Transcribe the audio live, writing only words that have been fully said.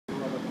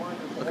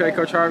Okay,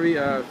 Coach Harvey,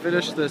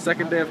 finished the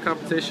second day of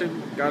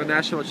competition, got a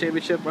national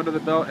championship under the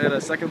belt, and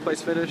a second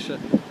place finish.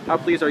 How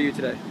pleased are you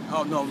today?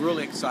 Oh no,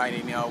 really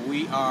exciting.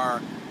 We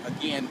are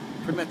again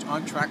pretty much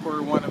on track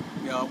where we want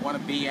to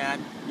be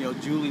at.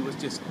 Julie was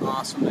just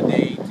awesome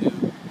today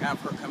to have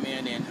her come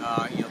in and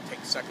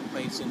take second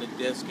place in the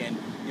disc, and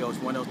it's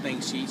one of those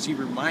things. She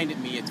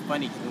reminded me. It's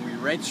funny because when we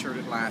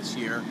redshirted last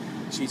year,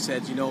 she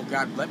said,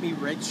 God, let me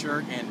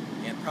redshirt and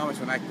promise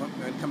when I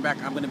come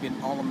back, I'm going to be an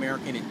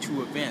All-American in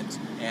 2 events.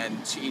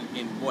 And she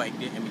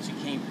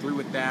came through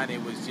with that.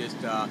 It was just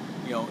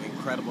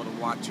incredible to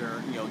watch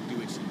her do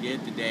what she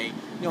did today.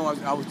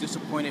 I was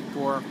disappointed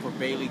for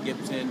Bailey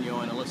Gibson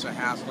and Alyssa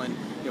Haslin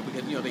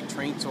because they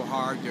train so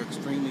hard. They're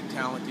extremely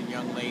talented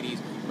young ladies,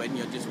 but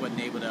just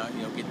wasn't able to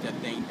get that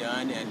thing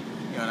done. And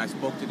I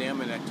spoke to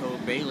them and I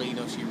told Bailey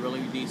she really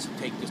needs to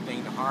take this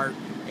thing to heart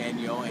and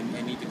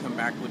need to come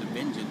back with a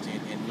vengeance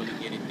and really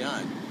get it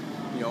done.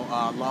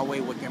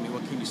 Lawway, what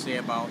can you say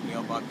about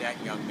about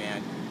that young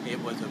man?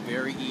 It was a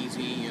very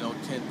easy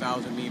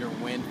 10,000 meter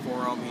win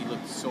for him. He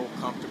looked so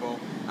comfortable.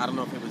 I don't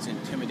know if it was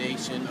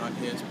intimidation on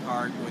his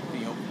part with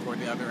for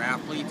the other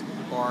athletes,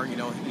 or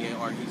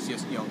or he's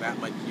just that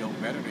much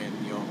better than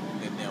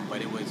them.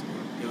 But it was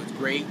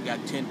great. He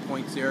got 10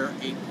 points there,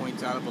 8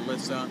 points out of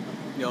Alyssa.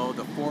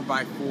 The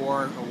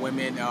 4x4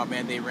 women,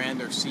 man, they ran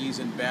their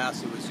season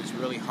best. It was just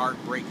really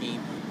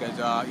heartbreaking because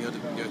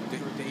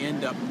to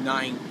end up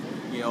 9th,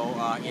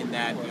 in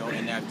that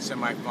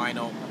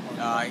semifinal.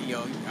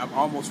 I'd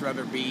almost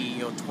rather be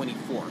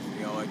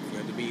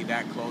 24th, to be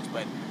that close.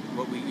 But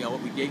what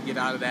we did get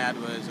out of that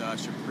was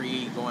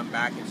Shapri going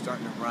back and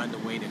starting to run the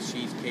way that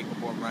she's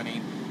capable of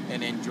running,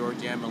 and then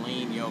Georgia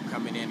Emmeline,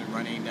 coming in and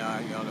running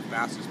the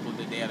fastest split of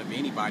the day out of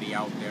anybody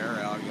out there,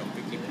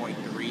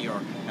 50.3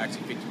 or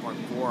actually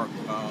 50.4,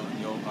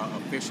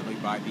 officially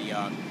by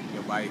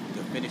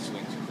the finish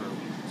links crew.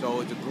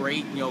 So it's a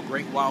great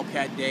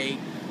Wildcat day.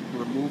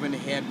 We're moving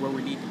ahead where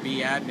we need to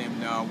be at,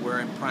 and we're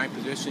in prime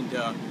position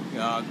to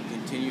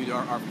continue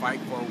our fight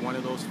for one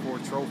of those 4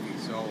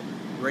 trophies. So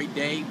great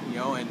day,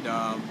 and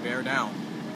bear down.